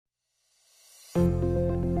You're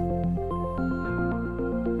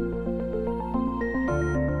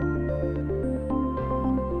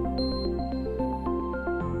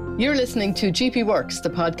listening to GP Works, the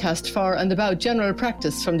podcast for and about general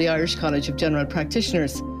practice from the Irish College of General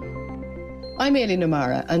Practitioners. I'm Aileen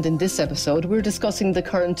O'Mara, and in this episode we're discussing the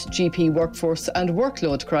current GP workforce and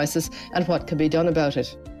workload crisis and what can be done about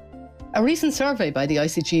it. A recent survey by the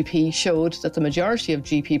ICGP showed that the majority of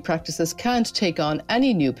GP practices can't take on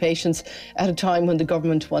any new patients at a time when the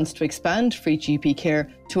government wants to expand free GP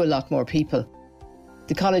care to a lot more people.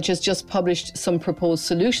 The college has just published some proposed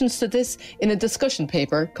solutions to this in a discussion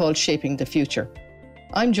paper called Shaping the Future.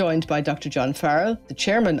 I'm joined by Dr. John Farrell, the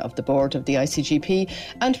chairman of the board of the ICGP,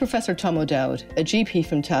 and Professor Tom O'Dowd, a GP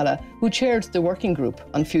from Tallaght, who chaired the working group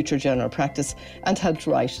on future general practice and helped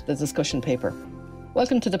write the discussion paper.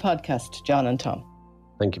 Welcome to the podcast, John and Tom.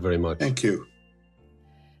 Thank you very much. Thank you.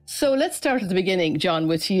 So let's start at the beginning, John,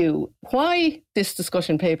 with you. Why this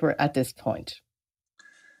discussion paper at this point?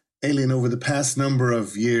 Aileen, over the past number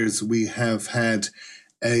of years, we have had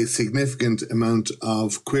a significant amount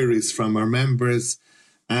of queries from our members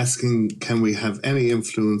asking, can we have any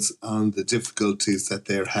influence on the difficulties that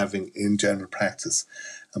they're having in general practice?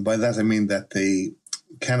 And by that, I mean that they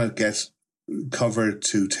cannot get cover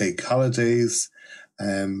to take holidays,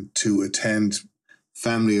 to attend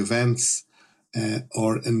family events,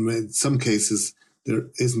 or in some cases, there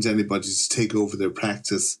isn't anybody to take over their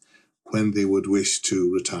practice when they would wish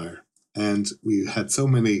to retire. And we had so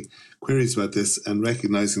many queries about this, and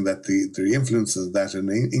recognizing that the influences of that, an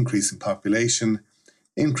increasing population,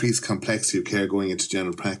 increased complexity of care going into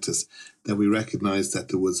general practice, that we recognized that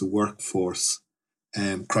there was a workforce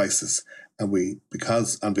crisis. And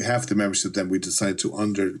because on behalf of the membership, then we decided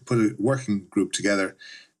to put a working group together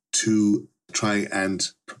to try and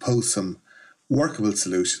propose some workable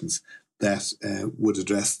solutions that would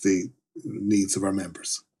address the needs of our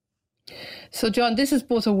members. So, John, this is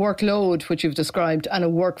both a workload, which you've described, and a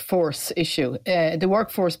workforce issue. The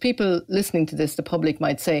workforce, people listening to this, the public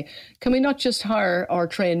might say, can we not just hire or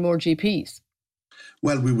train more GPs?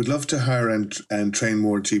 Well, we would love to hire and train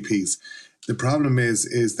more GPs. The problem is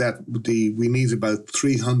that we need about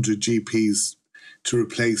 300 GPs to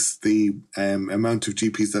replace the amount of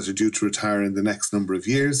GPs that are due to retire in the next number of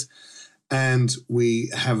years. And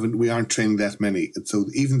we aren't training that many. And so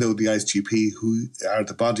even though the ICGP, who are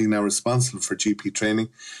the body now responsible for GP training,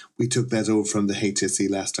 we took that over from the HSE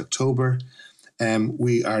last October.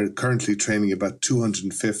 We are currently training about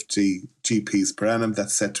 250 GPs per annum.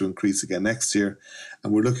 That's set to increase again next year.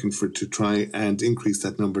 And we're looking to try and increase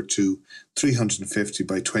that number to 350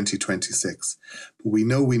 by 2026. But we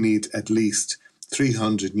know we need at least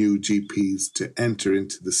 300 new GPs to enter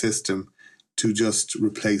into the system to just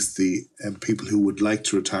replace the people who would like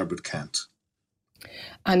to retire but can't.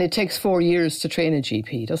 And it takes 4 years to train a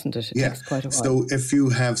GP, doesn't it? It takes quite a while. So if you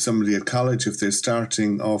have somebody at college, if they're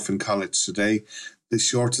starting off in college today, the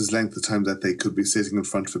shortest length of time that they could be sitting in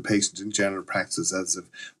front of a patient in general practice as a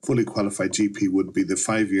fully qualified GP would be the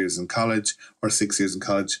 5 years in college or 6 years in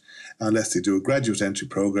college, unless they do a graduate entry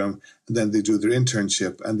program, and then they do their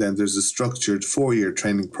internship, and then there's a structured 4-year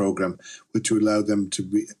training program which will allow them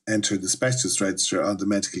to enter the specialist register on the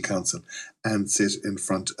Medical Council and sit in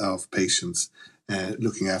front of patients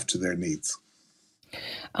looking after their needs.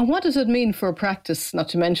 And what does it mean for a practice, not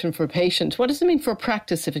to mention for a patient? What does it mean for a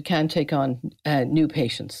practice if it can't take on new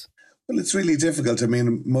patients? Well, it's really difficult. I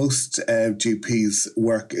mean, most GPs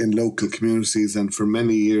work in local communities, and for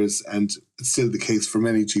many years, and it's still the case for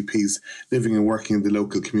many GPs, living and working in the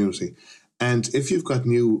local community. And if you've got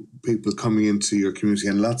new people coming into your community,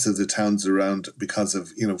 and lots of the towns around, because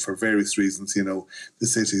of, for various reasons, the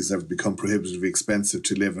cities have become prohibitively expensive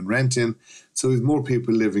to live and rent in. So we have more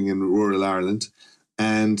people living in rural Ireland.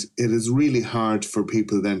 And it is really hard for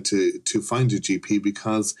people then to find a GP,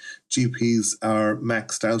 because GPs are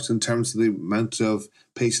maxed out in terms of the amount of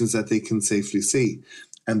patients that they can safely see.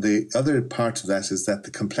 And the other part of that is that the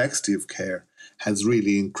complexity of care has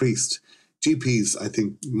really increased. GPs, I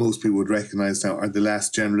think most people would recognise now, are the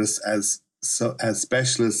last generalists, as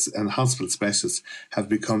specialists and hospital specialists have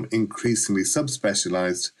become increasingly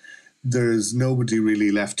subspecialised. There's nobody really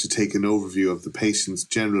left to take an overview of the patient's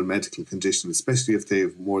general medical condition, especially if they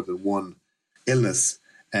have more than one illness.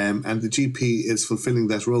 And the GP is fulfilling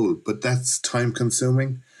that role, but that's time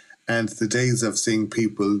consuming. And the days of seeing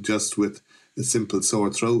people just with a simple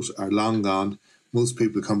sore throat are long gone. Most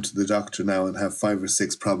people come to the doctor now and have 5 or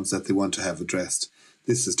 6 problems that they want to have addressed.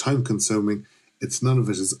 This is time consuming. None of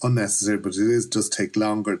it is unnecessary, but it does take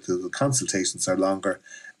longer. The consultations are longer,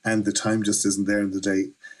 and the time just isn't there in the day.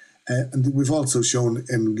 And we've also shown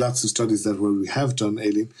in lots of studies that where we have done,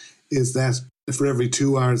 Aileen, is that for every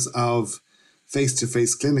 2 hours of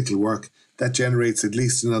face-to-face clinical work, that generates at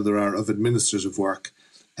least another hour of administrative work,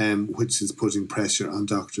 which is putting pressure on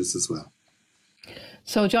doctors as well.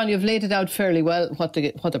 So, John, you've laid it out fairly well what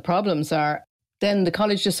the problems are. Then the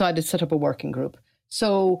college decided to set up a working group.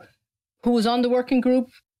 So who was on the working group?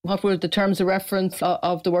 What were the terms of reference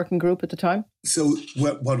of the working group at the time? So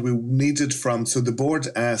what we needed so the board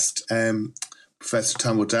asked Professor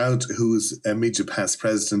Tom O'Dowd, who's immediate past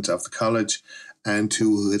president of the college and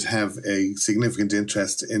who would have a significant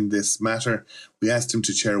interest in this matter. We asked him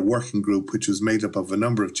to chair a working group, which was made up of a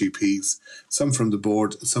number of GPs, some from the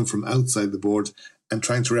board, some from outside the board, and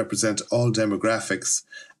trying to represent all demographics,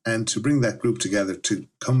 and to bring that group together to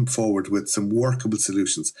come forward with some workable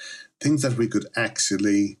solutions, things that we could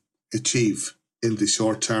actually achieve in the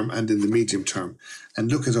short term and in the medium term,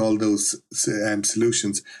 and look at all those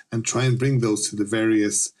solutions and try and bring those to the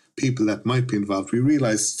various people that might be involved. We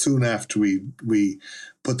realised soon after we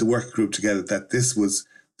put the working group together that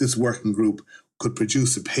this working group could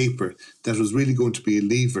produce a paper that was really going to be a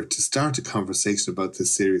lever to start a conversation about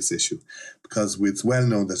this serious issue, because it's well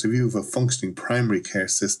known that if you have a functioning primary care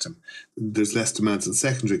system, there's less demands on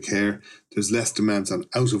secondary care, there's less demands on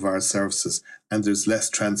out-of-hours services, and there's less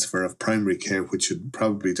transfer of primary care, which should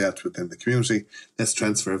probably be dealt with in the community, less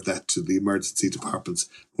transfer of that to the emergency departments,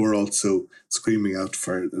 who are also screaming out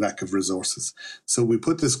for lack of resources. So we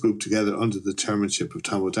put this group together under the chairmanship of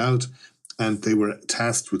Tom O'Dowd, and they were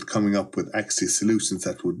tasked with coming up with actually solutions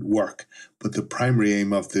that would work. But the primary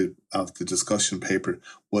aim of the discussion paper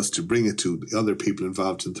was to bring it to the other people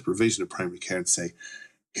involved in the provision of primary care and say,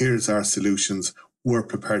 here's our solutions. We're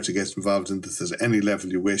prepared to get involved in this at any level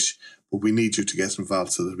you wish, but we need you to get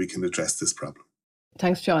involved so that we can address this problem.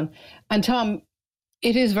 Thanks, John. And Tom,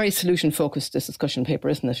 it is very solution-focused, this discussion paper,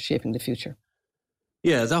 isn't it, Shaping the Future?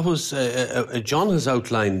 Yeah, that was, John has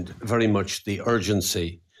outlined very much the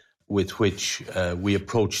urgency with which we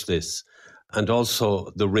approach this, and also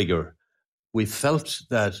the rigour. We felt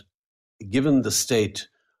that given the state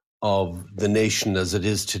of the nation as it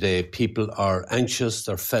is today, people are anxious,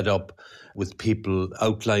 they're fed up with people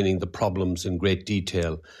outlining the problems in great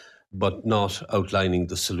detail, but not outlining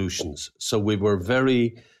the solutions. So we were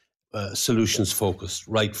very solutions focused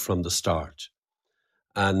right from the start.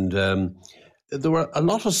 And there were a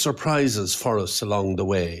lot of surprises for us along the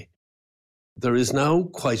way. There is now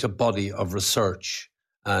quite a body of research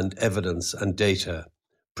and evidence and data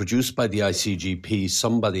produced by the ICGP,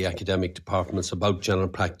 some by the academic departments, about general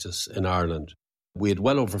practice in Ireland. We had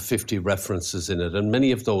well over 50 references in it, and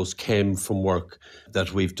many of those came from work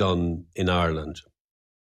that we've done in Ireland.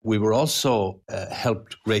 We were also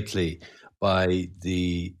helped greatly by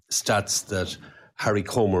the stats that Harry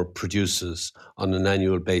Comer produces on an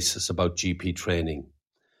annual basis about GP training.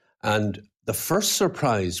 And the first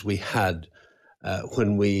surprise we had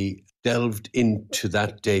when we delved into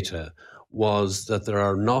that data was that there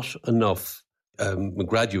are not enough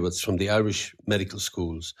graduates from the Irish medical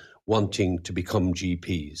schools wanting to become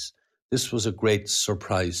GPs. This was a great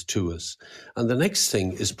surprise to us. And the next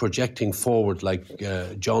thing is projecting forward, like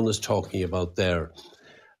John is talking about there.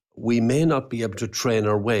 We may not be able to train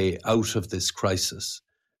our way out of this crisis.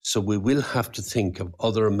 So we will have to think of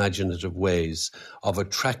other imaginative ways of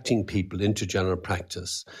attracting people into general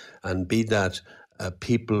practice, and be that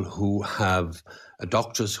people who have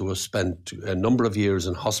doctors who have spent a number of years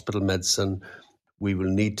in hospital medicine. We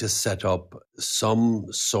will need to set up some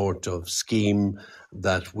sort of scheme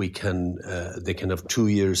that they can have 2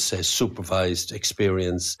 years, say, supervised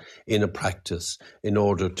experience in a practice in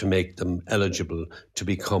order to make them eligible to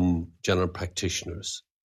become general practitioners.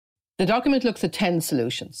 The document looks at 10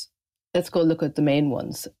 solutions. Let's go look at the main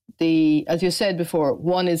ones. As you said before,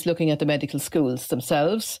 one is looking at the medical schools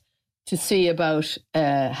themselves to see about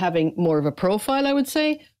having more of a profile, I would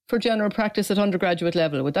say, for general practice at undergraduate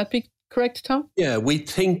level. Would that be correct, Tom? Yeah, we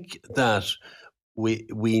think that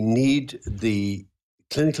we need the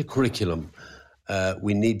clinical curriculum.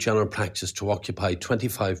 We need general practice to occupy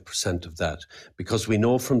 25% of that, because we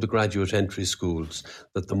know from the graduate entry schools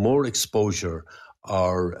that the more exposure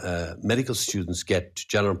our medical students get to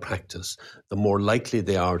general practice, the more likely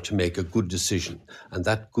they are to make a good decision. And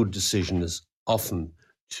that good decision is often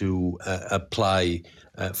to apply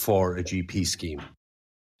for a GP scheme.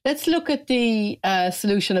 Let's look at the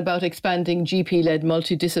solution about expanding GP-led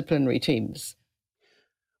multidisciplinary teams.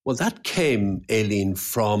 Well, that came, Aileen,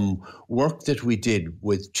 from work that we did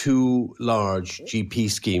with 2 large GP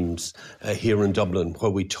schemes here in Dublin,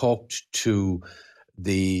 where we talked to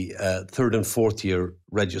the 3rd and 4th year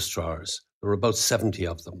registrars. There were about 70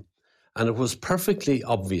 of them. And it was perfectly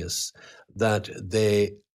obvious that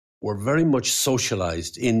they were very much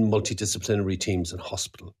socialized in multidisciplinary teams in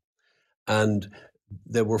hospital. And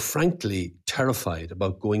they were frankly terrified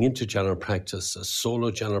about going into general practice as solo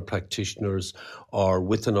general practitioners or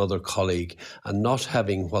with another colleague and not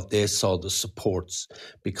having what they saw the supports.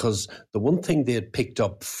 Because the one thing they had picked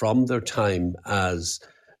up from their time as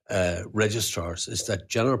registrars is that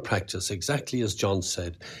general practice, exactly as John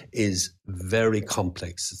said, is very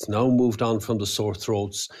complex. It's now moved on from the sore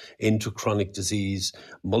throats into chronic disease,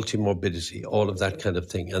 multimorbidity, all of that kind of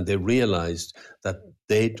thing. And they realized that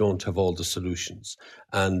they don't have all the solutions,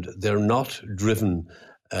 and they're not driven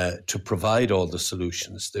to provide all the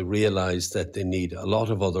solutions. They realize that they need a lot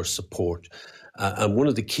of other support. And one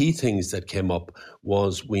of the key things that came up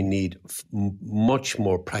was we need much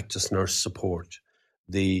more practice nurse support.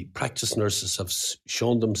 The practice nurses have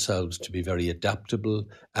shown themselves to be very adaptable,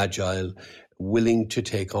 agile, willing to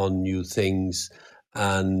take on new things,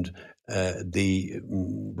 and the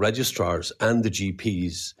registrars and the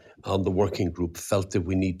GPs on the working group felt that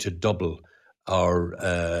we need to double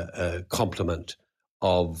our complement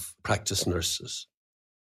of practice nurses.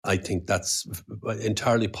 I think that's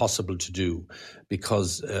entirely possible to do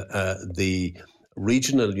because the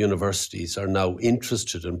regional universities are now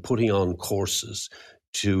interested in putting on courses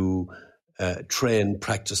to train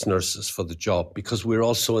practice nurses for the job, because we're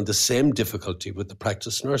also in the same difficulty with the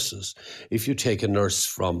practice nurses. If you take a nurse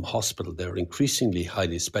from hospital, they're increasingly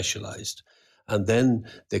highly specialized. And then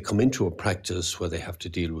they come into a practice where they have to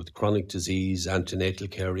deal with chronic disease, antenatal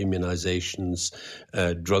care, immunizations,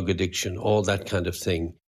 drug addiction, all that kind of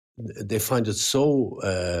thing. They find it so,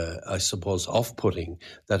 I suppose, off-putting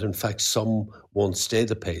that in fact some won't stay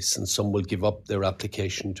the pace and some will give up their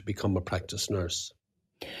application to become a practice nurse.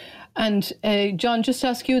 And John, just to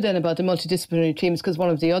ask you then about the multidisciplinary teams, because one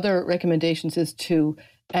of the other recommendations is to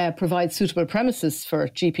provide suitable premises for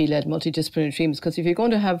GP-led multidisciplinary teams, because if you're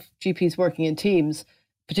going to have GPs working in teams,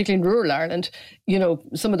 particularly in rural Ireland, you know,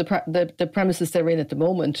 some of the premises they're in at the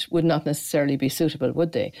moment would not necessarily be suitable,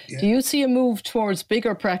 would they? Yeah. Do you see a move towards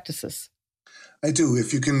bigger practices? I do.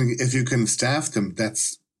 If you can staff them,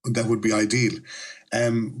 that would be ideal.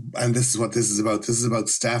 And this is what this is about. This is about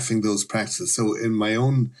staffing those practices. So in my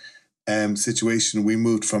own situation, we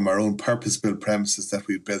moved from our own purpose-built premises that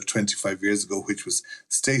we built 25 years ago, which was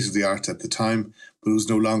state-of-the-art at the time, but it was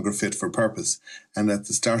no longer fit for purpose. And at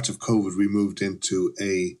the start of COVID, we moved into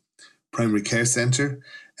a primary care centre.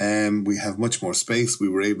 We have much more space. We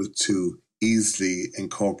were able to easily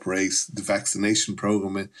incorporate the vaccination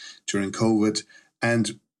programme during COVID.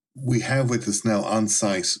 And we have with us now on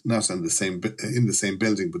site, not in the same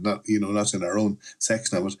building, but not in our own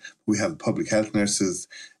section of it. We have public health nurses,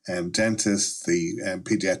 dentists, the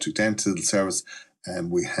paediatric dental service,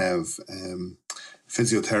 and we have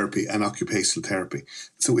physiotherapy and occupational therapy.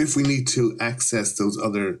 So if we need to access those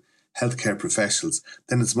other healthcare professionals,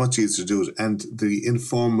 then it's much easier to do it. And the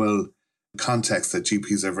informal context that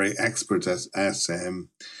GPs are very expert at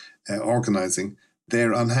organising,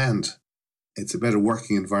 they're on hand. It's a better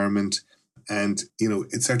working environment. And,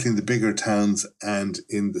 it's certainly in the bigger towns and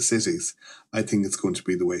in the cities, I think it's going to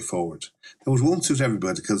be the way forward. Now, it won't suit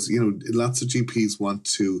everybody because, lots of GPs want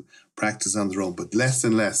to practice on their own, but less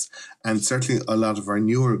and less. And certainly a lot of our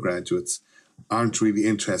newer graduates aren't really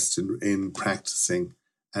interested in practicing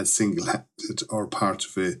as single-handed or part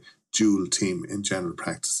of a dual team in general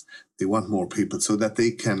practice. They want more people so that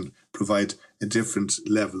they can provide a different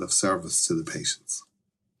level of service to the patients.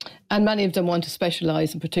 And many of them want to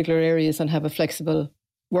specialise in particular areas and have a flexible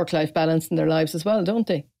work-life balance in their lives as well, don't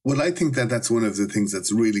they? Well, I think that's one of the things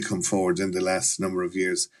that's really come forward in the last number of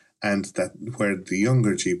years, and that where the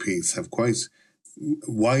younger GPs have quite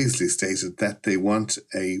wisely stated that they want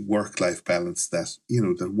a work-life balance that,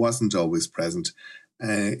 that wasn't always present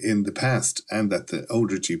in the past, and that the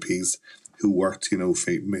older GPs who worked,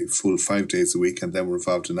 full 5 days a week and then were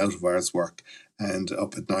involved in out-of-hours work and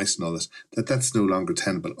up at night and all that's no longer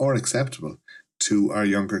tenable or acceptable to our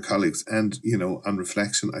younger colleagues. And, on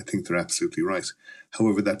reflection, I think they're absolutely right.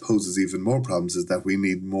 However, that poses even more problems, is that we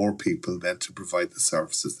need more people then to provide the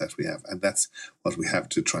services that we have. And that's what we have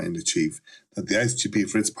to try and achieve. That the ISGP,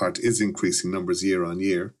 for its part, is increasing numbers year on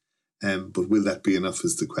year. But will that be enough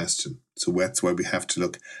is the question. So that's why we have to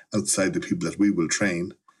look outside the people that we will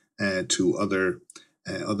train to other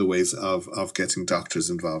ways of getting doctors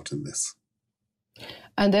involved in this.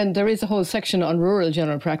 And then there is a whole section on rural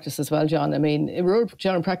general practice as well, John. I mean, rural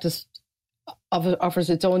general practice offers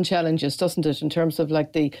its own challenges, doesn't it? In terms of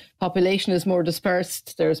the population is more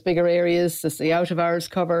dispersed, there's bigger areas, there's the out-of-hours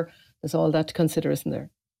cover, there's all that to consider, isn't there?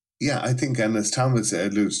 Yeah, I think, and as Thomas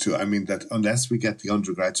alludes to, I mean, that unless we get the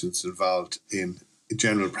undergraduates involved in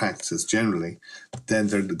general practice generally, then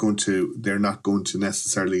they're not going to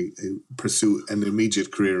necessarily pursue an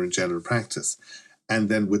immediate career in general practice. And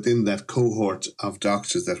then within that cohort of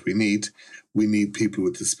doctors that we need people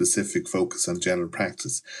with a specific focus on general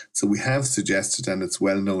practice. So we have suggested, and it's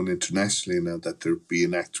well known internationally now, that there be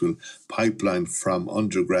an actual pipeline from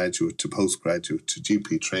undergraduate to postgraduate to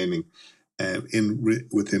GP training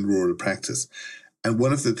within rural practice. And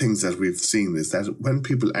one of the things that we've seen is that when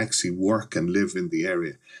people actually work and live in the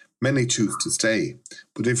area, many choose to stay.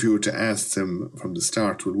 But if you were to ask them from the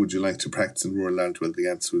start, well, would you like to practice in rural land? Well, the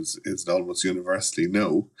answer is almost universally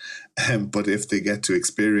no. But if they get to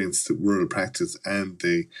experience the rural practice and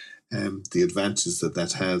the advantages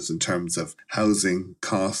that has in terms of housing,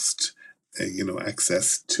 cost,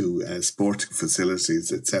 access to sporting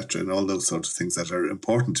facilities, etc., and all those sorts of things that are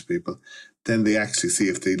important to people, then they actually see,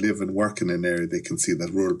 if they live and work in an area, they can see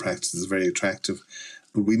that rural practice is very attractive.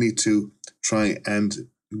 But we need to try and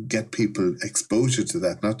get people exposure to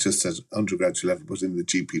that, not just at undergraduate level, but in the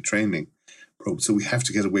GP training program. So we have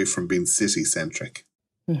to get away from being city-centric.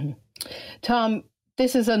 Mm-hmm. Tom,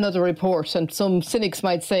 this is another report, and some cynics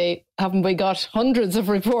might say, haven't we got hundreds of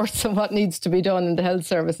reports on what needs to be done in the health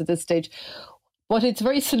service at this stage? But it's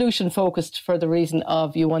very solution-focused for the reason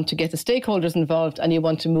of you want to get the stakeholders involved and you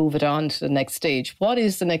want to move it on to the next stage. What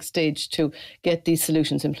is the next stage to get these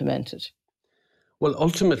solutions implemented? Well,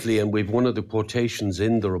 ultimately, and we've one of the quotations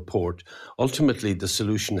in the report, ultimately the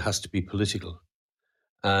solution has to be political.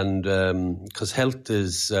 And because health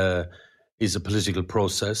is a political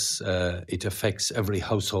process, it affects every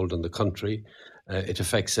household in the country, it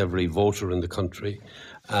affects every voter in the country.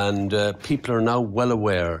 And people are now well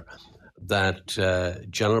aware that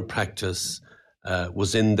general practice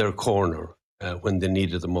was in their corner when they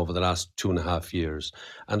needed them over the last 2.5 years.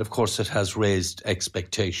 And of course, it has raised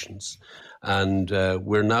expectations. And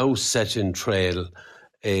we're now set in trail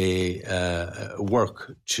a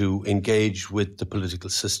work to engage with the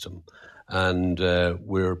political system. And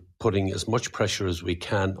we're putting as much pressure as we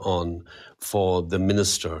can on for the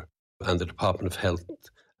Minister and the Department of Health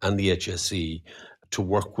and the HSE to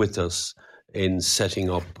work with us in setting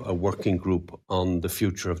up a working group on the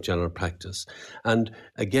future of general practice. And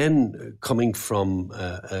again, coming from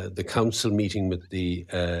the council meeting with the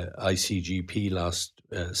ICGP last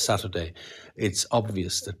Saturday, it's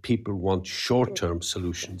obvious that people want short-term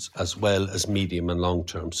solutions as well as medium and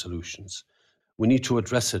long-term solutions. We need to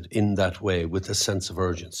address it in that way with a sense of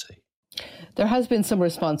urgency. There has been some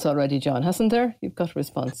response already, John, hasn't there? You've got a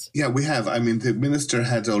response. Yeah, we have. I mean, the Minister for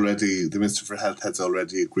Health has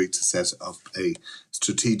already agreed to set up a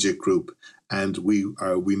strategic group, and we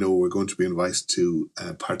know we're going to be invited to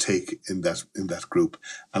partake in that group.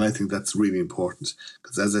 And I think that's really important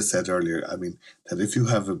because, as I said earlier, I mean, that if you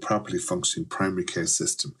have a properly functioning primary care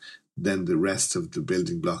system, then the rest of the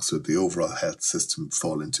building blocks of the overall health system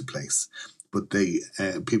fall into place. But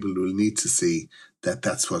people will need to see that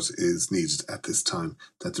that's what is needed at this time,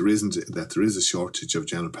 that there is a shortage of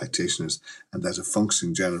general practitioners and that a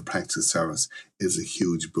functioning general practice service is a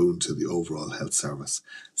huge boon to the overall health service.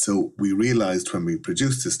 So we realised when we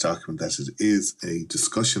produced this document that it is a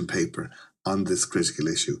discussion paper on this critical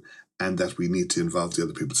issue and that we need to involve the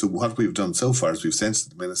other people. So what we've done so far is we've sent to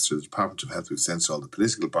the Minister, the Department of Health, we've sent to all the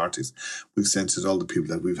political parties, we've sent to all the people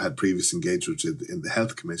that we've had previous engagement with in the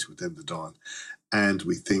Health Committee within the Dáil. And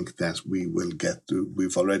we think that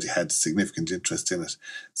we've already had significant interest in it.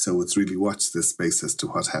 So it's really watch this space as to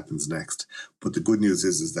what happens next. But the good news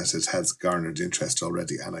is that it has garnered interest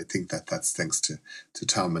already. And I think that that's thanks to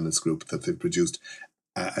Tom and his group that they've produced.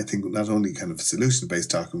 I think not only kind of a solution-based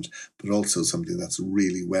document, but also something that's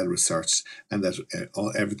really well researched and that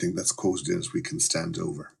everything that's quoted in it we can stand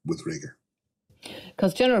over with rigour.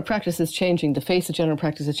 Because general practice is changing. The face of general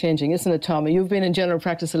practice is changing, isn't it, Tommy? You've been in general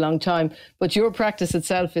practice a long time, but your practice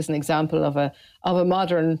itself is an example of a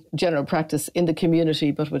modern general practice in the community,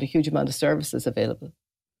 but with a huge amount of services available.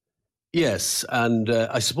 Yes, and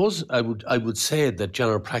I suppose I would say that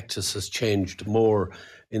general practice has changed more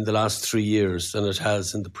in the last 3 years than it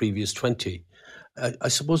has in the previous 20. I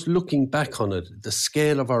suppose looking back on it, the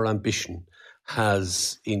scale of our ambition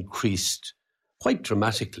has increased quite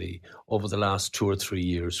dramatically over the last 2 or 3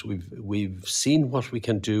 years. We've seen what we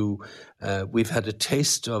can do. We've had a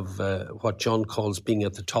taste of what John calls being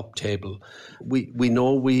at the top table. We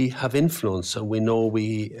know we have influence and we know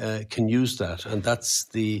we can use that. And that's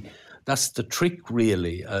the trick,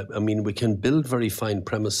 really. I mean, we can build very fine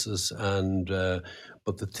premises,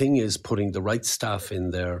 but the thing is putting the right staff in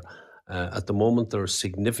there At the moment, there are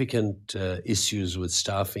significant issues with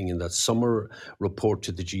staffing in that some report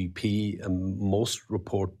to the GP and most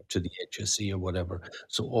report to the HSE or whatever.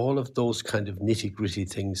 So all of those kind of nitty-gritty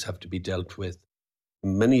things have to be dealt with.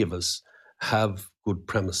 Many of us have good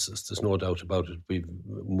premises. There's no doubt about it. We've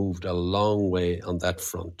moved a long way on that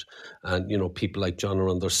front. And, people like John are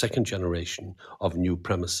on their second generation of new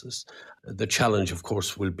premises. The challenge, of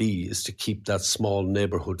course, is to keep that small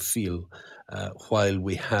neighbourhood feel while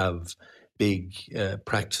we have big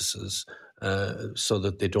practices so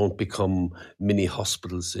that they don't become mini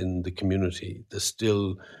hospitals in the community. There's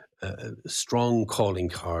still a strong calling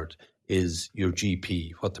card is your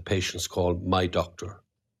GP, what the patients call my doctor.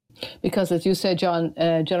 Because as you say, John,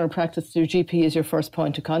 general practice, your GP is your first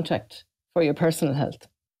point of contact for your personal health.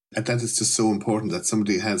 And that is just so important that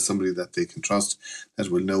somebody has somebody that they can trust,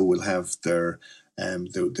 that will have their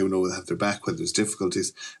they will have their back when there's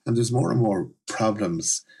difficulties. And there's more and more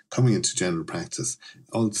problems coming into general practice.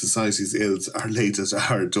 All society's ills are laid at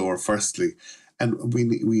our door firstly. And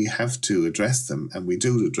we have to address them, and we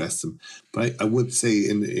do address them. But I would say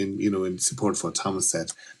in support of what Thomas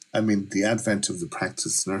said, the advent of the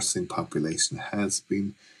practice nursing population has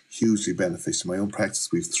been hugely beneficial. In my own practice,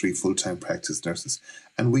 we have 3 full-time practice nurses,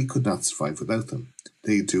 and we could not survive without them.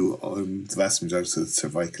 They do the vast majority of the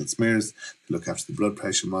cervical smears, they look after the blood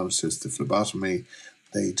pressure monitors, the phlebotomy,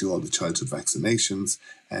 they do all the childhood vaccinations,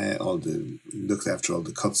 look after all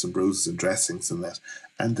the cuts and bruises and dressings and that.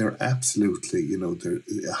 And they're absolutely, they're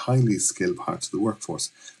a highly skilled part of the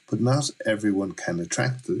workforce. But not everyone can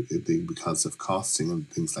attract them because of costing and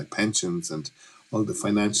things like pensions and all the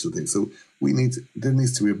financial things. So there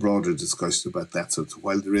needs to be a broader discussion about that. So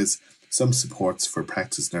while there is some supports for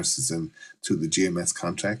practice nurses to the GMS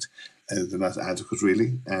contract, they're not adequate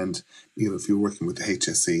really. And if you're working with the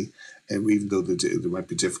HSE, even though there might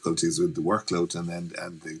be difficulties with the workload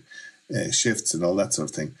and the shifts and all that sort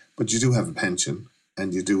of thing, but you do have a pension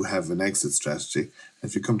and you do have an exit strategy. And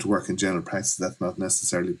if you come to work in general practice, that's not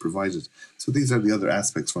necessarily provided. So these are the other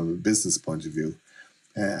aspects from a business point of view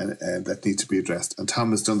that need to be addressed. And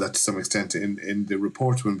Tom has done that to some extent in the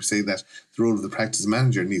report when we say that the role of the practice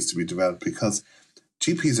manager needs to be developed, because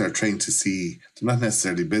GPs are trained to see, they're not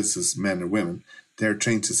necessarily business men or women, they're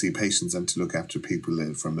trained to see patients and to look after people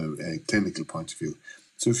from a clinical point of view.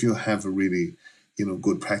 So if you have a really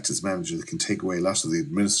good practice manager that can take away a lot of the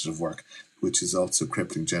administrative work, which is also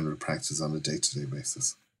crippling general practice on a day-to-day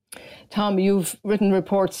basis. Tom, you've written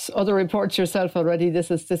other reports yourself already. This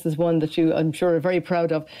is one that you, I'm sure, are very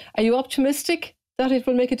proud of. Are you optimistic that it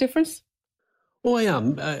will make a difference? Oh, I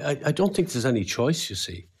am. I don't think there's any choice, you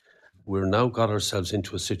see. We've now got ourselves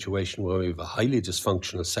into a situation where we have a highly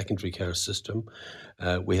dysfunctional secondary care system.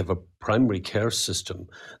 We have a primary care system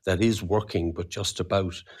that is working, but just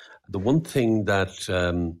about. The one thing that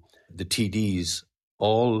the TDs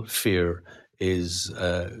all fear is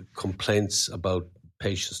complaints about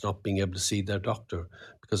patients not being able to see their doctor,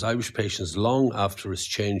 because Irish patients, long after it's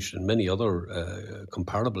changed in many other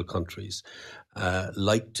comparable countries,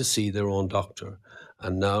 like to see their own doctor.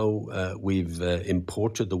 And now we've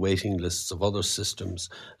imported the waiting lists of other systems,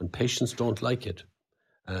 and patients don't like it.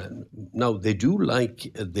 Now, they do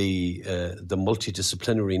like the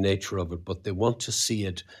multidisciplinary nature of it, but they want to see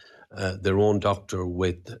it, their own doctor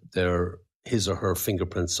with his or her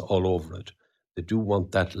fingerprints all over it. They do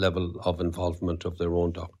want that level of involvement of their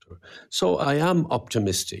own doctor. So I am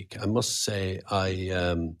optimistic. I must say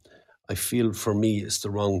I feel for me it's the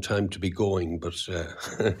wrong time to be going, but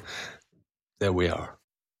there we are.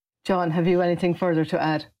 John, have you anything further to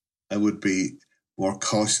add? I would be more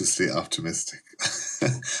cautiously optimistic.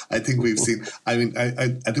 I think we've seen, I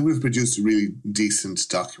think we've produced a really decent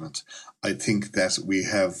document. I think that we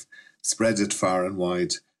have spread it far and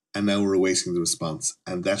wide, and now we're awaiting the response.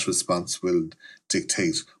 And that response will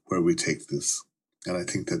dictate where we take this. And I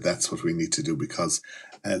think that that's what we need to do, because,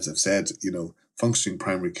 as I've said, functioning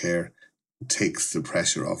primary care takes the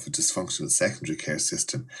pressure off a dysfunctional secondary care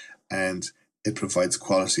system, and it provides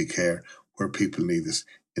quality care where people need it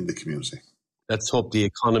in the community. Let's hope the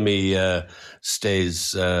economy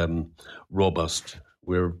stays robust.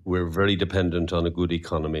 We're very dependent on a good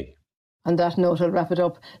economy. On that note, I'll wrap it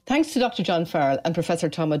up. Thanks to Dr. John Farrell and Professor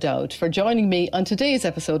Tom O'Dowd for joining me on today's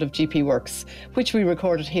episode of GP Works, which we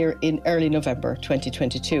recorded here in early November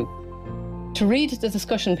 2022. To read the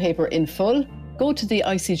discussion paper in full, go to the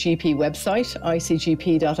ICGP website,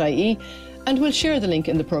 icgp.ie, and we'll share the link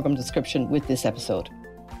in the programme description with this episode.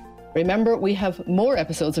 Remember, we have more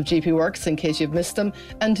episodes of GP Works in case you've missed them,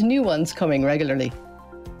 and new ones coming regularly.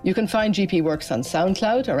 You can find GP Works on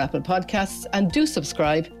SoundCloud or Apple Podcasts, and do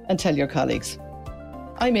subscribe and tell your colleagues.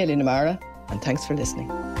 I'm Aileen O'Mara, and thanks for listening.